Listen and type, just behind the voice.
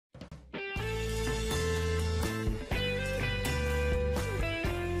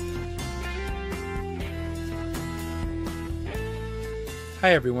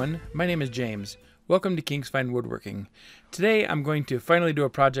Hi everyone, my name is James. Welcome to King's Fine Woodworking. Today I'm going to finally do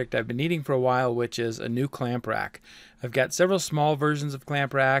a project I've been needing for a while, which is a new clamp rack. I've got several small versions of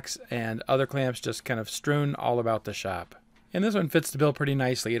clamp racks and other clamps just kind of strewn all about the shop. And this one fits the bill pretty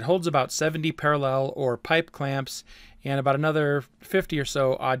nicely. It holds about 70 parallel or pipe clamps and about another 50 or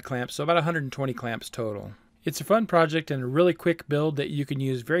so odd clamps, so about 120 clamps total. It's a fun project and a really quick build that you can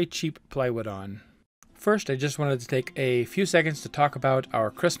use very cheap plywood on. First, I just wanted to take a few seconds to talk about our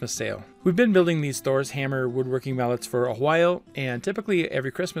Christmas sale. We've been building these Thor's Hammer woodworking mallets for a while, and typically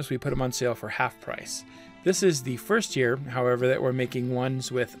every Christmas we put them on sale for half price. This is the first year, however, that we're making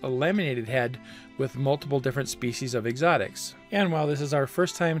ones with a laminated head with multiple different species of exotics. And while this is our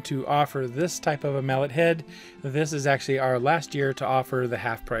first time to offer this type of a mallet head, this is actually our last year to offer the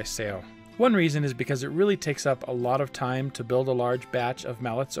half price sale. One reason is because it really takes up a lot of time to build a large batch of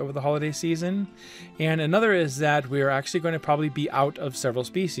mallets over the holiday season. And another is that we are actually going to probably be out of several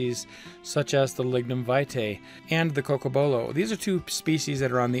species, such as the Lignum vitae and the Cocobolo. These are two species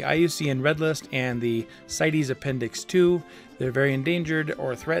that are on the IUCN Red List and the CITES Appendix 2. They're very endangered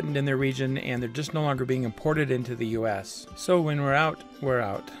or threatened in their region, and they're just no longer being imported into the US. So when we're out, we're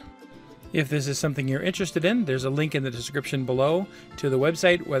out. If this is something you're interested in, there's a link in the description below to the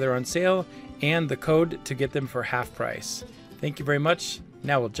website where they're on sale and the code to get them for half price. Thank you very much.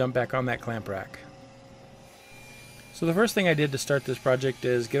 Now we'll jump back on that clamp rack. So the first thing I did to start this project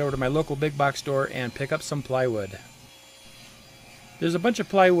is get over to my local big box store and pick up some plywood. There's a bunch of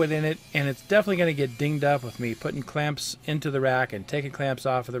plywood in it, and it's definitely going to get dinged up with me putting clamps into the rack and taking clamps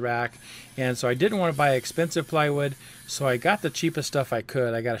off of the rack. And so I didn't want to buy expensive plywood, so I got the cheapest stuff I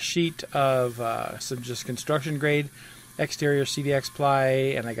could. I got a sheet of some just construction grade exterior CDX ply,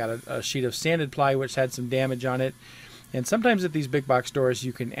 and I got a sheet of sanded ply which had some damage on it. And sometimes at these big box stores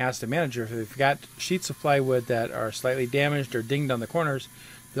you can ask the manager if they've got sheets of plywood that are slightly damaged or dinged on the corners,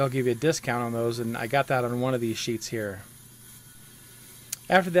 they'll give you a discount on those, and I got that on one of these sheets here.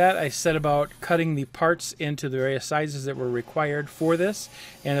 After that, I set about cutting the parts into the various sizes that were required for this.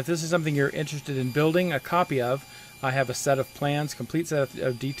 And if this is something you're interested in building a copy of, I have a set of plans, complete set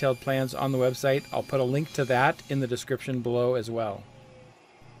of detailed plans on the website. I'll put a link to that in the description below as well.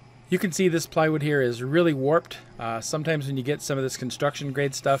 You can see this plywood here is really warped. Sometimes when you get some of this construction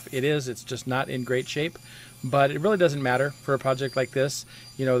grade stuff, it's just not in great shape. But it really doesn't matter for a project like this.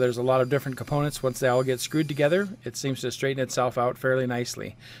 You know, there's a lot of different components. Once they all get screwed together, it seems to straighten itself out fairly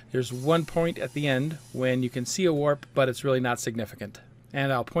nicely. There's one point at the end when you can see a warp, but it's really not significant.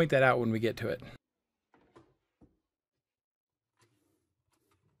 And I'll point that out when we get to it.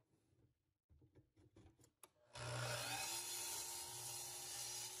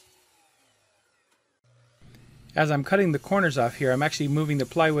 As I'm cutting the corners off here, I'm actually moving the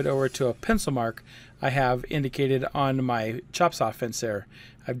plywood over to a pencil mark I have indicated on my chop saw fence there.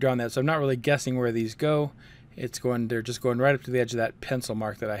 I've drawn that, so I'm not really guessing where these go. They're just going right up to the edge of that pencil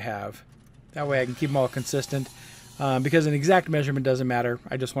mark that I have. That way I can keep them all consistent, because an exact measurement doesn't matter.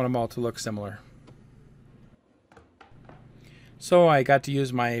 I just want them all to look similar. So I got to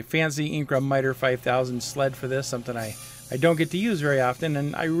use my fancy Incra Miter 5000 sled for this, something I don't get to use very often,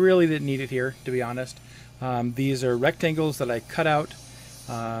 and I really didn't need it here, to be honest. These are rectangles that I cut out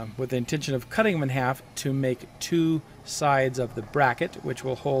with the intention of cutting them in half to make two sides of the bracket, which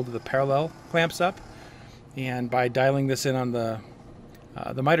will hold the parallel clamps up. And by dialing this in on the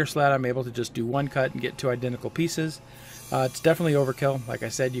miter sled, I'm able to just do one cut and get two identical pieces. It's definitely overkill. Like I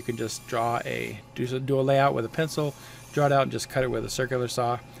said, you can just do a layout with a pencil, draw it out, and just cut it with a circular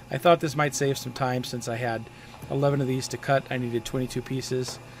saw. I thought this might save some time since I had 11 of these to cut. I needed 22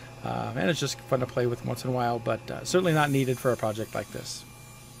 pieces. And it's just fun to play with once in a while, but certainly not needed for a project like this.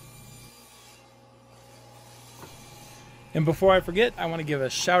 And before I forget, I want to give a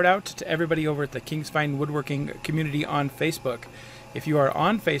shout out to everybody over at the King's Fine Woodworking community on Facebook. If you are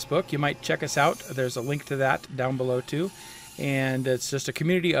on Facebook, you might check us out. There's a link to that down below too. And it's just a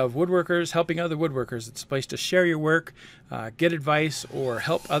community of woodworkers helping other woodworkers. It's a place to share your work, get advice, or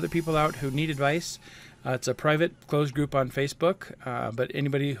help other people out who need advice. It's a private, closed group on Facebook, but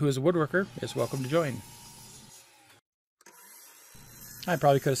anybody who is a woodworker is welcome to join. I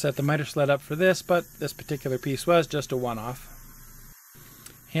probably could have set the miter sled up for this, but this particular piece was just a one-off.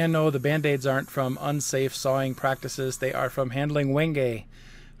 And no, the band-aids aren't from unsafe sawing practices. They are from handling wenge.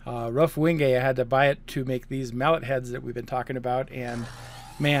 Rough wenge. I had to buy it to make these mallet heads that we've been talking about, and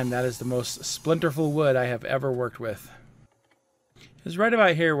man, that is the most splinterful wood I have ever worked with. It's right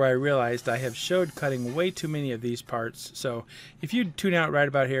about here where I realized I have showed cutting way too many of these parts, so if you tune out right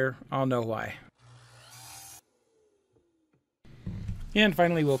about here, I'll know why. And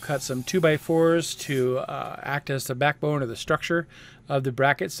finally, we'll cut some 2x4s to act as the backbone or the structure of the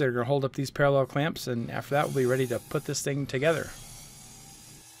brackets that are going to hold up these parallel clamps. And after that, we'll be ready to put this thing together.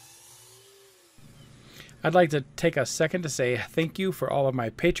 I'd like to take a second to say thank you for all of my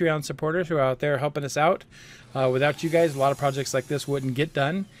Patreon supporters who are out there helping us out. Without you guys, a lot of projects like this wouldn't get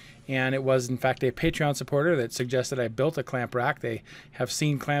done. And it was, in fact, a Patreon supporter that suggested I built a clamp rack. They have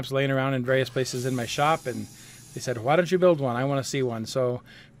seen clamps laying around in various places in my shop, and they said, why don't you build one? I want to see one. So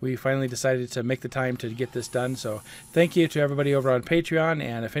we finally decided to make the time to get this done. So thank you to everybody over on Patreon.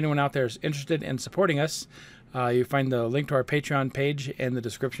 And if anyone out there is interested in supporting us, you find the link to our Patreon page in the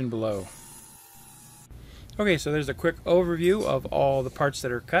description below. Okay, so there's a quick overview of all the parts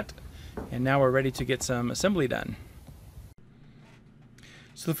that are cut. And now we're ready to get some assembly done.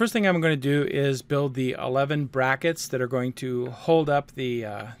 So the first thing I'm going to do is build the 11 brackets that are going to hold up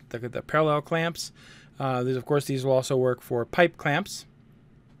the parallel clamps. Of course, these will also work for pipe clamps.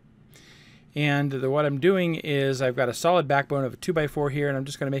 And what I'm doing is I've got a solid backbone of a 2x4 here, and I'm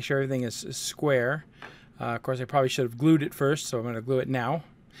just going to make sure everything is square. Of course, I probably should have glued it first, so I'm going to glue it now.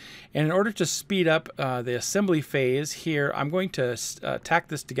 And in order to speed up the assembly phase here, I'm going to tack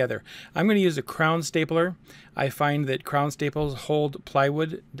this together. I'm going to use a crown stapler. I find that crown staples hold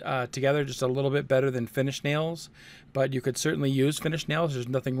plywood together just a little bit better than finish nails, but you could certainly use finish nails. There's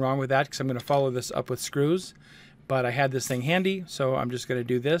nothing wrong with that because I'm going to follow this up with screws. But I had this thing handy, so I'm just going to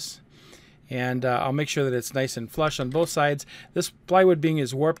do this. And I'll make sure that it's nice and flush on both sides. This plywood being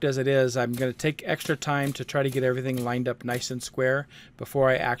as warped as it is, I'm going to take extra time to try to get everything lined up nice and square before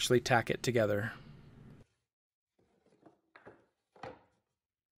I actually tack it together.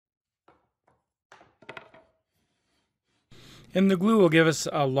 And the glue will give us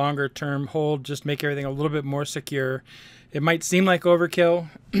a longer term hold, just make everything a little bit more secure. It might seem like overkill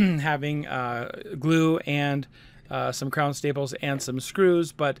having glue and some crown staples and some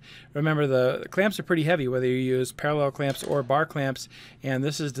screws, but remember the clamps are pretty heavy whether you use parallel clamps or bar clamps, and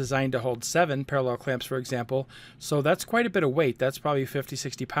this is designed to hold 7 parallel clamps, for example, so that's quite a bit of weight. That's probably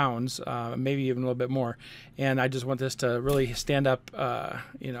 50-60 pounds, maybe even a little bit more, and I just want this to really stand up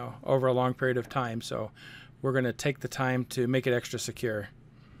over a long period of time, so we're going to take the time to make it extra secure.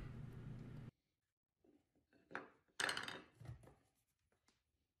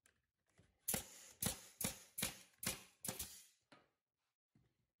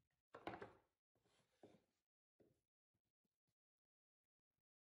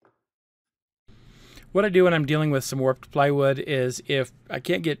 What I do when I'm dealing with some warped plywood is if I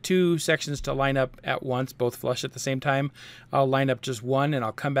can't get 2 sections to line up at once, both flush at the same time, I'll line up just one and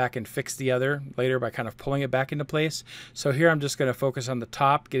I'll come back and fix the other later by kind of pulling it back into place. So here I'm just going to focus on the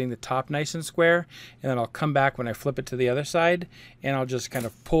top, getting the top nice and square, and then I'll come back when I flip it to the other side and I'll just kind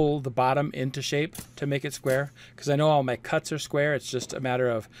of pull the bottom into shape to make it square, because I know all my cuts are square. It's just a matter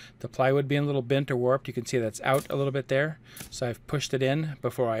of the plywood being a little bent or warped. You can see that's out a little bit there, so I've pushed it in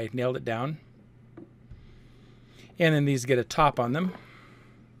before I nailed it down. And then these get a top on them.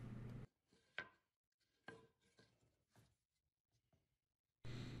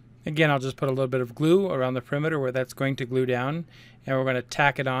 Again, I'll just put a little bit of glue around the perimeter where that's going to glue down, and we're going to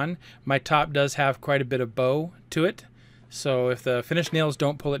tack it on. My top does have quite a bit of bow to it, so if the finish nails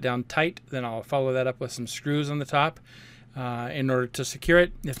don't pull it down tight, then I'll follow that up with some screws on the top in order to secure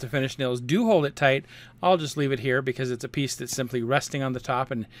it. If the finish nails do hold it tight, I'll just leave it here because it's a piece that's simply resting on the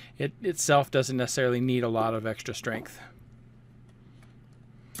top, and it itself doesn't necessarily need a lot of extra strength.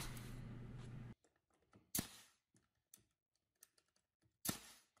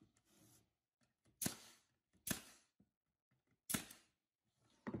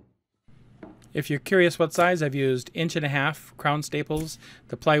 If you're curious what size, I've used 1.5" crown staples.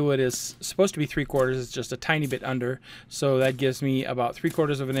 The plywood is supposed to be 3/4, it's just a tiny bit under, so that gives me about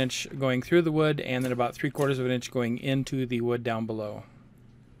 3/4 of an inch going through the wood and then about 3/4 of an inch going into the wood down below.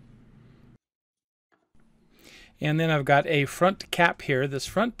 And then I've got a front cap here. This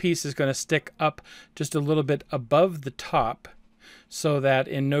front piece is going to stick up just a little bit above the top, so that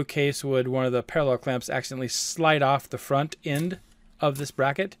in no case would one of the parallel clamps accidentally slide off the front end of this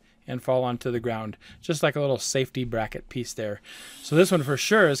bracket and fall onto the ground, just like a little safety bracket piece there. So this one for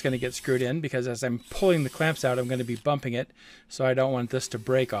sure is going to get screwed in, because as I'm pulling the clamps out, I'm going to be bumping it, so I don't want this to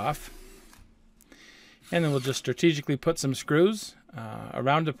break off. And then we'll just strategically put some screws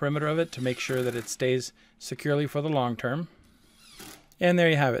around the perimeter of it to make sure that it stays securely for the long term. And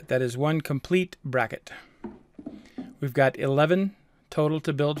there you have it. That is one complete bracket. We've got 11 total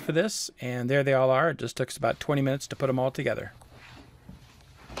to build for this, and there they all are. It just took us about 20 minutes to put them all together.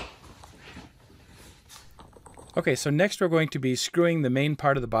 Okay, so next we're going to be screwing the main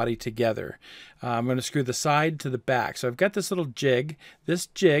part of the body together. I'm going to screw the side to the back. So I've got this little jig. This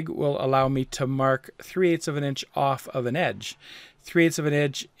jig will allow me to mark 3/8 of an inch off of an edge. 3/8 of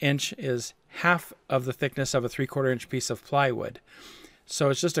an inch is half of the thickness of a 3/4 inch piece of plywood. So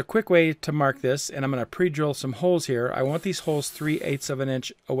it's just a quick way to mark this, and I'm going to pre-drill some holes here. I want these holes 3/8 of an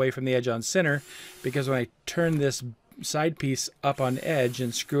inch away from the edge on center, because when I turn this side piece up on edge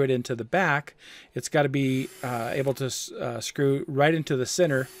and screw it into the back, it's got to be able to screw right into the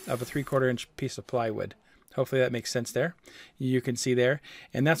center of a 3/4 inch piece of plywood. Hopefully that makes sense there. You can see there.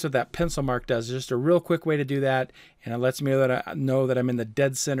 And that's what that pencil mark does. It's just a real quick way to do that, and it lets me know that I'm in the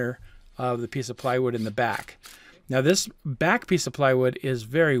dead center of the piece of plywood in the back. Now this back piece of plywood is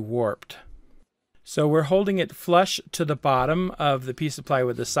very warped. So we're holding it flush to the bottom of the piece of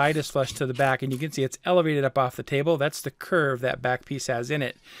plywood. The side is flush to the back, and you can see it's elevated up off the table. That's the curve that back piece has in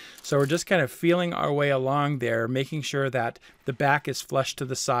it. So we're just kind of feeling our way along there, making sure that the back is flush to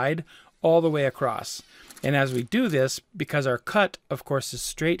the side all the way across. And as we do this, because our cut, of course, is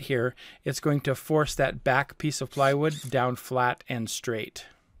straight here, it's going to force that back piece of plywood down flat and straight.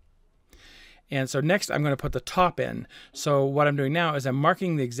 And so next I'm going to put the top in. So what I'm doing now is I'm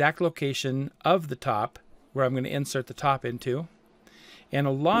marking the exact location of the top where I'm going to insert the top into. And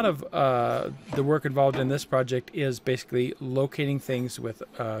a lot of the work involved in this project is basically locating things with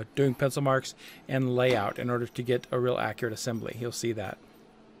doing pencil marks and layout in order to get a real accurate assembly. You'll see that.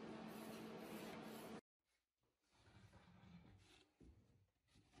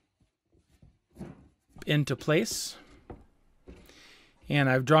 Into place. And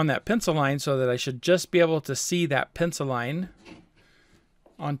I've drawn that pencil line so that I should just be able to see that pencil line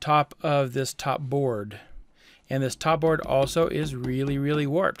on top of this top board. And this top board also is really, really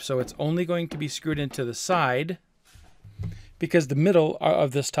warped. So it's only going to be screwed into the side because the middle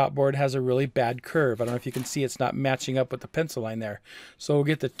of this top board has a really bad curve. I don't know if you can see it's not matching up with the pencil line there. So we'll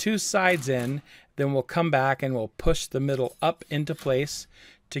get the two sides in, then we'll come back and we'll push the middle up into place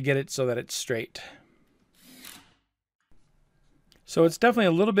to get it so that it's straight. So it's definitely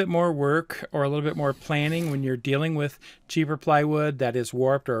a little bit more work or a little bit more planning when you're dealing with cheaper plywood that is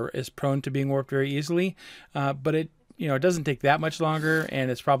warped or is prone to being warped very easily. But it doesn't take that much longer, and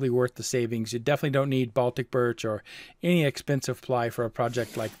it's probably worth the savings. You definitely don't need Baltic birch or any expensive ply for a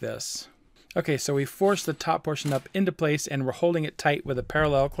project like this. Okay, so we force the top portion up into place, and we're holding it tight with a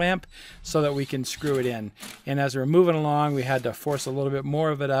parallel clamp so that we can screw it in. And as we're moving along, we had to force a little bit more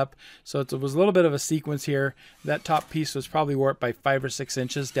of it up. So it was a little bit of a sequence here. That top piece was probably warped by 5 or 6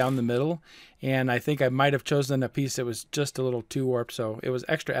 inches down the middle. And I think I might have chosen a piece that was just a little too warped, so it was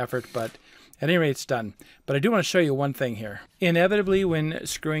extra effort, but at any rate, it's done. But I do want to show you one thing here. Inevitably, when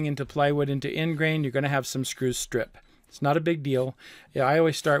screwing into plywood into ingrain, you're going to have some screws strip. It's not a big deal. I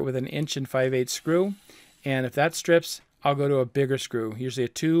always start with an 1 5/8" screw, and if that strips, I'll go to a bigger screw, usually a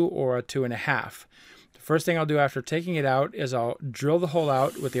 2 or a 2 1/2. The first thing I'll do after taking it out is I'll drill the hole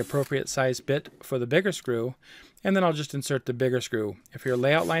out with the appropriate size bit for the bigger screw, and then I'll just insert the bigger screw. If your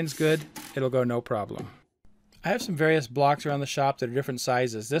layout line's good, it'll go no problem. I have some various blocks around the shop that are different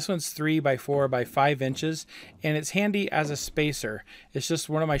sizes. This one's 3 by 4 by 5 inches, and it's handy as a spacer. It's just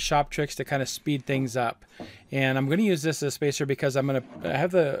one of my shop tricks to kind of speed things up. And I'm going to use this as a spacer because I'm going to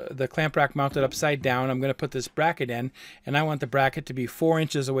have the clamp rack mounted upside down. I'm going to put this bracket in, and I want the bracket to be 4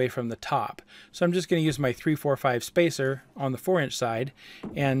 inches away from the top. So I'm just going to use my 3, 4, 5 spacer on the 4-inch side,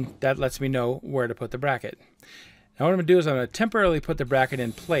 and that lets me know where to put the bracket. Now what I'm going to do is I'm going to temporarily put the bracket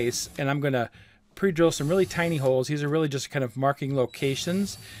in place, and I'm going to pre-drill some really tiny holes. These are really just kind of marking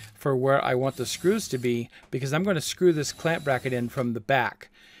locations for where I want the screws to be, because I'm going to screw this clamp bracket in from the back.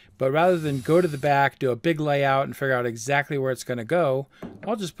 But rather than go to the back, do a big layout, and figure out exactly where it's going to go,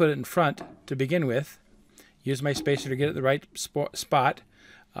 I'll just put it in front to begin with, use my spacer to get it the right spot,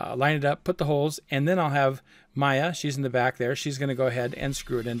 line it up, put the holes, and then I'll have Maya, she's in the back there, she's going to go ahead and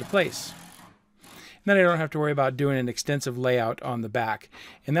screw it into place. Then I don't have to worry about doing an extensive layout on the back.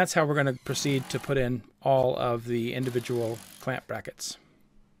 And that's how we're going to proceed to put in all of the individual clamp brackets.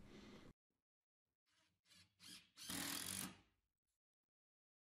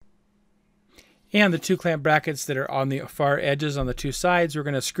 And the 2 clamp brackets that are on the far edges on the 2 sides, we're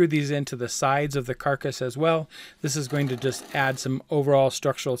going to screw these into the sides of the carcass as well. This is going to just add some overall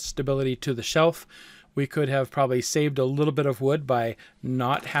structural stability to the shelf. We could have probably saved a little bit of wood by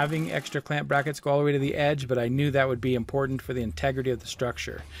not having extra clamp brackets go all the way to the edge, but I knew that would be important for the integrity of the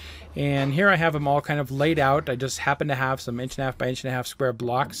structure. And here I have them all kind of laid out. I just happen to have some 1 1/2 by 1 1/2 square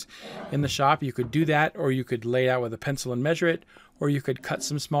blocks in the shop. You could do that, or you could lay it out with a pencil and measure it, or you could cut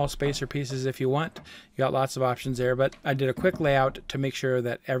some small spacer pieces if you want. You got lots of options there, but I did a quick layout to make sure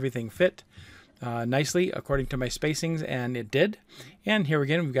that everything fit. nicely according to my spacings, and it did. And here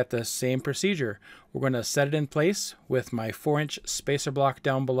again, we've got the same procedure. We're going to set it in place with my 4-inch spacer block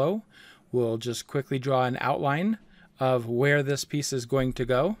down below. We'll just quickly draw an outline of where this piece is going to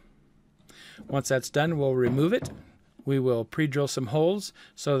go. Once that's done, we'll remove it. We will pre-drill some holes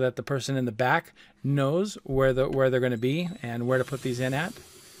so that the person in the back knows where they're going to be and where to put these in at.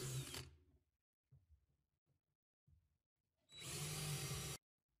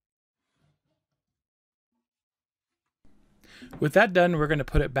 With that done, we're going to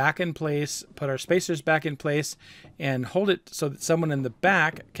put it back in place, put our spacers back in place, and hold it so that someone in the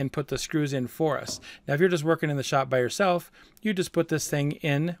back can put the screws in for us. Now, if you're just working in the shop by yourself, you just put this thing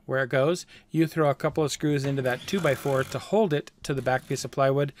in where it goes. You throw a couple of screws into that 2x4 to hold it to the back piece of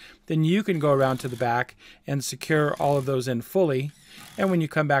plywood. Then you can go around to the back and secure all of those in fully. And when you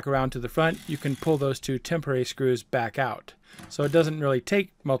come back around to the front, you can pull those 2 temporary screws back out. So it doesn't really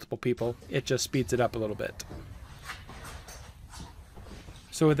take multiple people. It just speeds it up a little bit.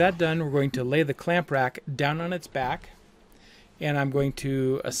 So with that done, we're going to lay the clamp rack down on its back, and I'm going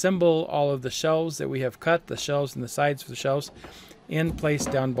to assemble all of the shelves that we have cut, the shelves and the sides for the shelves, in place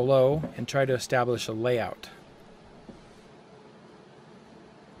down below, and try to establish a layout.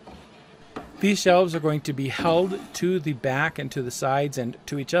 These shelves are going to be held to the back and to the sides and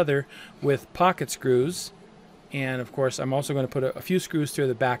to each other with pocket screws. And of course, I'm also going to put a few screws through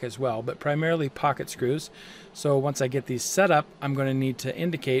the back as well, but primarily pocket screws. So once I get these set up, I'm going to need to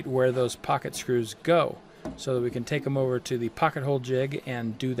indicate where those pocket screws go so that we can take them over to the pocket hole jig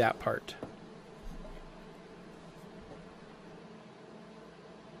and do that part.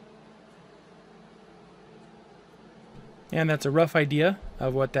 And that's a rough idea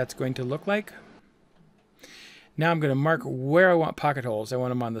of what that's going to look like. Now I'm going to mark where I want pocket holes. I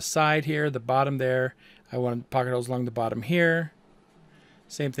want them on the side here, the bottom there. I want pocket holes along the bottom here.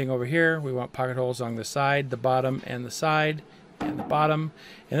 Same thing over here. We want pocket holes along the side, the bottom, and the side, and the bottom.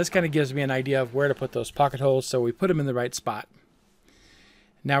 And this kind of gives me an idea of where to put those pocket holes, so we put them in the right spot.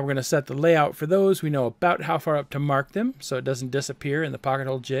 Now we're going to set the layout for those. We know about how far up to mark them so it doesn't disappear in the pocket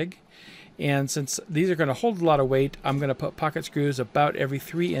hole jig. And since these are going to hold a lot of weight, I'm going to put pocket screws about every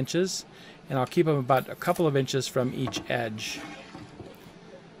 3 inches, and I'll keep them about a couple of inches from each edge.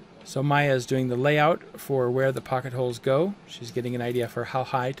 So Maya is doing the layout for where the pocket holes go. She's getting an idea for how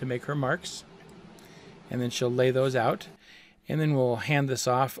high to make her marks. And then she'll lay those out. And then we'll hand this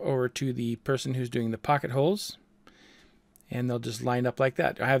off over to the person who's doing the pocket holes. And they'll just line up like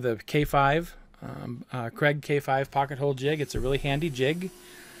that. I have the K5, Craig K5 pocket hole jig. It's a really handy jig.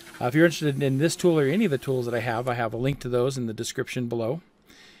 If you're interested in this tool or any of the tools that I have a link to those in the description below.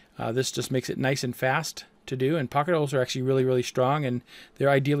 This just makes it nice and fast to do, and pocket holes are actually really, really strong, and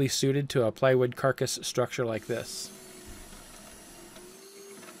they're ideally suited to a plywood carcass structure like this.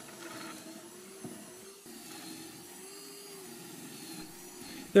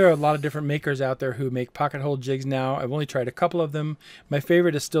 There are a lot of different makers out there who make pocket hole jigs now. I've only tried a couple of them. My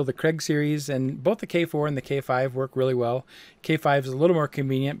favorite is still the Craig series, and both the K4 and the K5 work really well. K5 is a little more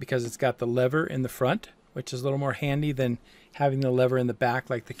convenient because it's got the lever in the front, which is a little more handy than having the lever in the back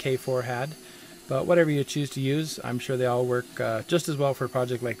like the K4 had. But whatever you choose to use, I'm sure they all work just as well for a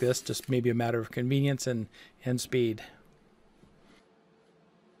project like this, just maybe a matter of convenience and speed.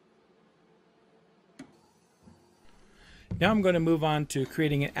 Now I'm going to move on to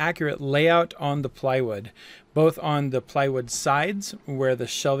creating an accurate layout on the plywood, both on the plywood sides where the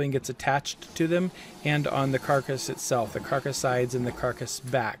shelving gets attached to them and on the carcass itself, the carcass sides and the carcass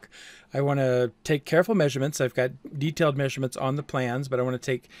back. I want to take careful measurements. I've got detailed measurements on the plans, but I want to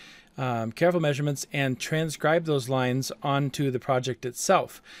take careful measurements and transcribe those lines onto the project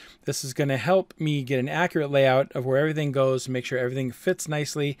itself. This is going to help me get an accurate layout of where everything goes, make sure everything fits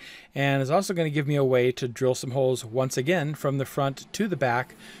nicely, and is also going to give me a way to drill some holes once again from the front to the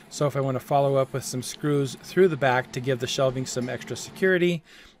back. So if I want to follow up with some screws through the back to give the shelving some extra security,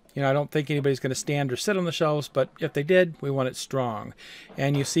 you know, I don't think anybody's going to stand or sit on the shelves, but if they did, we want it strong.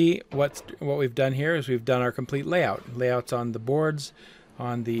 And you see what we've done here is we've done our complete layout. Layouts on the boards,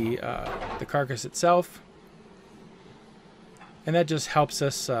 on the carcass itself, and that just helps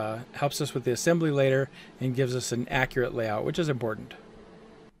us with the assembly later and gives us an accurate layout, which is important.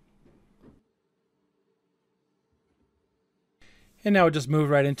 And now we'll just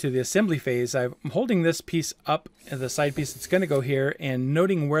move right into the assembly phase. I'm holding this piece up, the side piece that's going to go here, and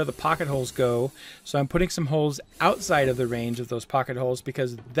noting where the pocket holes go. So I'm putting some holes outside of the range of those pocket holes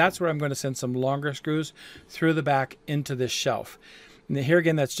because that's where I'm going to send some longer screws through the back into this shelf. And here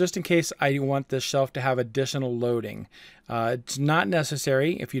again, that's just in case I want this shelf to have additional loading. It's not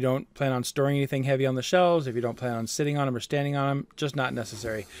necessary if you don't plan on storing anything heavy on the shelves, if you don't plan on sitting on them or standing on them, just not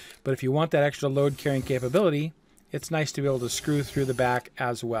necessary. But if you want that extra load carrying capability, it's nice to be able to screw through the back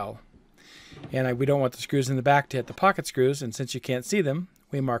as well. And we don't want the screws in the back to hit the pocket screws, and since you can't see them,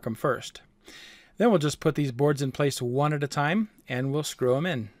 we mark them first. Then we'll just put these boards in place one at a time, and we'll screw them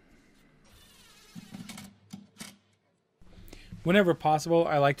in. Whenever possible,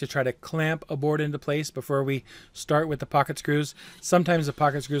 I like to try to clamp a board into place before we start with the pocket screws. Sometimes the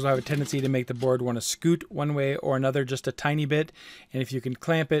pocket screws will have a tendency to make the board want to scoot one way or another just a tiny bit. And if you can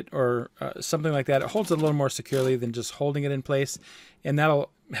clamp it or something like that, it holds it a little more securely than just holding it in place. And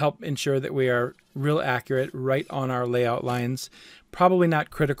that'll help ensure that we are real accurate right on our layout lines. Probably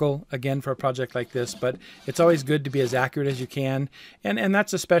not critical, again, for a project like this, but it's always good to be as accurate as you can. And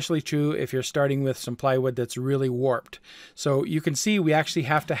that's especially true if you're starting with some plywood that's really warped. So you can see we actually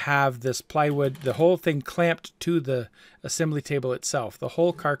have to have this plywood, the whole thing clamped to the assembly table itself. The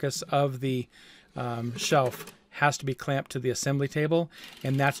whole carcass of the shelf has to be clamped to the assembly table,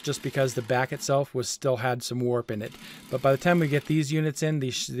 and that's just because the back itself still had some warp in it. But by the time we get these units in,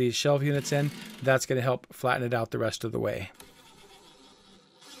 these shelf units in, that's going to help flatten it out the rest of the way.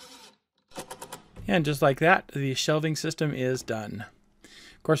 And just like that, the shelving system is done.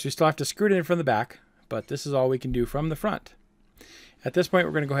 Of course, we still have to screw it in from the back, but this is all we can do from the front. At this point,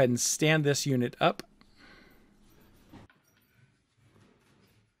 we're going to go ahead and stand this unit up.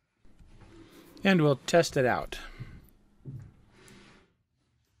 And we'll test it out.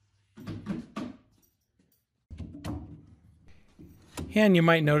 And you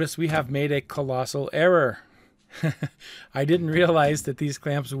might notice we have made a colossal error. I didn't realize that these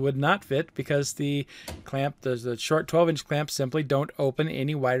clamps would not fit because the short 12-inch clamps simply don't open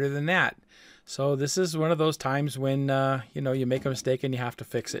any wider than that. So this is one of those times when you make a mistake and you have to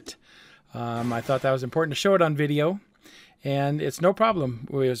fix it. I thought that was important to show it on video. And it's no problem.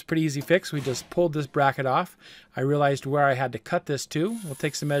 It was a pretty easy fix. We just pulled this bracket off. I realized where I had to cut this to. We'll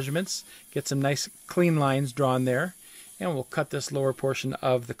take some measurements, get some nice clean lines drawn there, and we'll cut this lower portion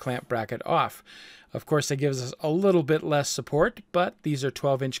of the clamp bracket off. Of course, that gives us a little bit less support, but these are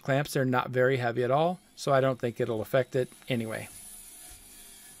 12-inch clamps. They're not very heavy at all, so I don't think it'll affect it anyway.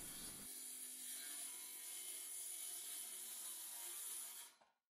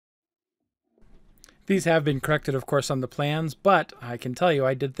 These have been corrected, of course, on the plans, but I can tell you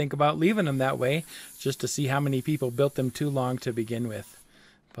I did think about leaving them that way just to see how many people built them too long to begin with.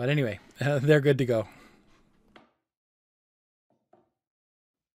 But anyway, they're good to go.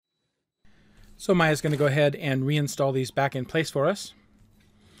 So Maya's going to go ahead and reinstall these back in place for us,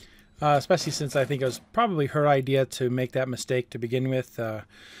 especially since I think it was probably her idea to make that mistake to begin with.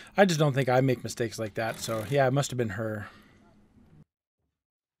 I just don't think I make mistakes like that, so yeah, it must have been her.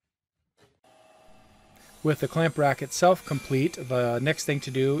 With the clamp rack itself complete, the next thing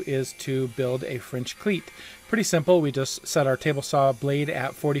to do is to build a French cleat. Pretty simple. We just set our table saw blade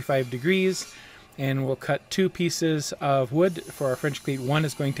at 45 degrees and we'll cut two pieces of wood for our French cleat. One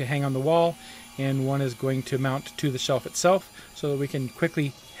is going to hang on the wall and one is going to mount to the shelf itself so that we can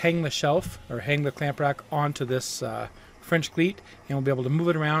quickly hang the shelf or hang the clamp rack onto this French cleat, and we'll be able to move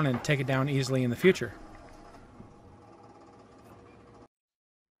it around and take it down easily in the future.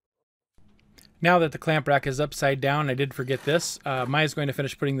 Now that the clamp rack is upside down, I did forget this. Maya's going to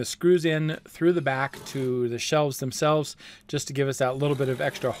finish putting the screws in through the back to the shelves themselves, just to give us that little bit of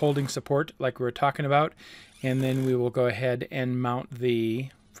extra holding support like we were talking about. And then we will go ahead and mount the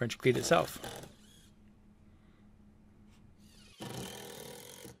French cleat itself.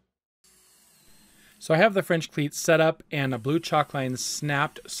 So I have the French cleat set up and a blue chalk line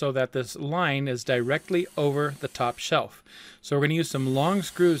snapped so that this line is directly over the top shelf. So we're going to use some long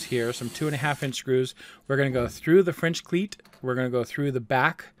screws here, some 2.5-inch screws. We're going to go through the French cleat. We're going to go through the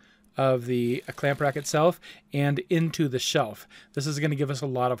back of the clamp rack itself and into the shelf. This is going to give us a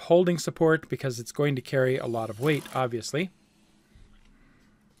lot of holding support because it's going to carry a lot of weight, obviously.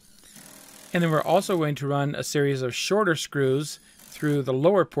 And then we're also going to run a series of shorter screws through the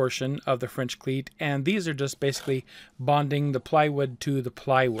lower portion of the French cleat, and these are just basically bonding the plywood to the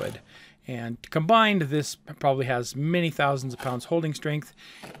plywood. And combined, this probably has many thousands of pounds holding strength.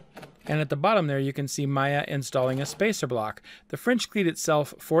 And at the bottom there, you can see Maya installing a spacer block. The French cleat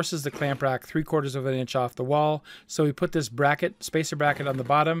itself forces the clamp rack 3/4 of an inch off the wall, so we put this bracket, spacer bracket on the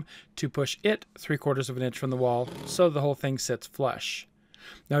bottom to push it 3/4 of an inch from the wall, so the whole thing sits flush.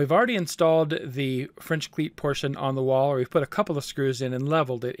 Now we've already installed the French cleat portion on the wall, or we've put a couple of screws in and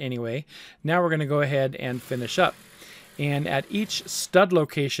leveled it anyway. Now we're going to go ahead and finish up. And at each stud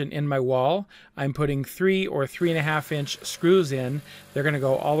location in my wall, I'm putting 3 or 3.5 inch screws in. They're going to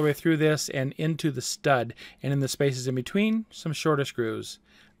go all the way through this and into the stud. And in the spaces in between, some shorter screws.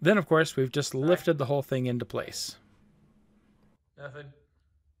 Then, of course, we've just lifted the whole thing into place. Nothing.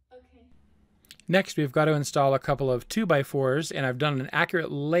 Okay. Next, we've got to install a couple of 2x4s, and I've done an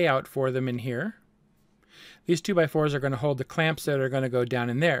accurate layout for them in here. These 2x4s are going to hold the clamps that are going to go down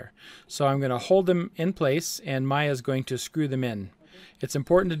in there. So I'm going to hold them in place, and Maya's going to screw them in. It's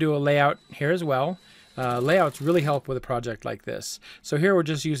important to do a layout here as well. Layouts really help with a project like this. So here we're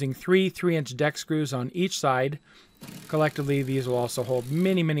just using 3 3-inch deck screws on each side. Collectively, these will also hold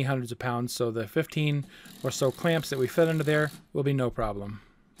many, many hundreds of pounds, so the 15 or so clamps that we fit under there will be no problem.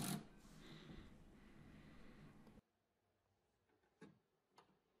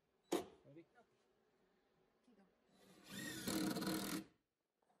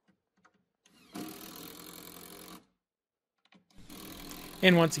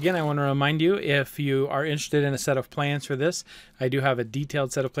 And once again, I want to remind you, if you are interested in a set of plans for this, I do have a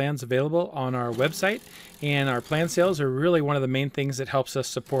detailed set of plans available on our website. And our plan sales are really one of the main things that helps us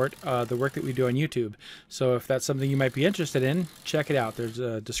support the work that we do on YouTube. So if that's something you might be interested in, check it out. There's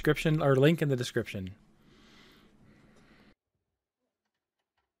a description or link in the description.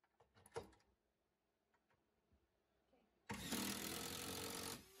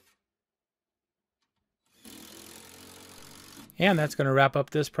 And that's going to wrap up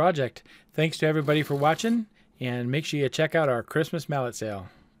this project. Thanks to everybody for watching, and make sure you check out our Christmas mallet sale.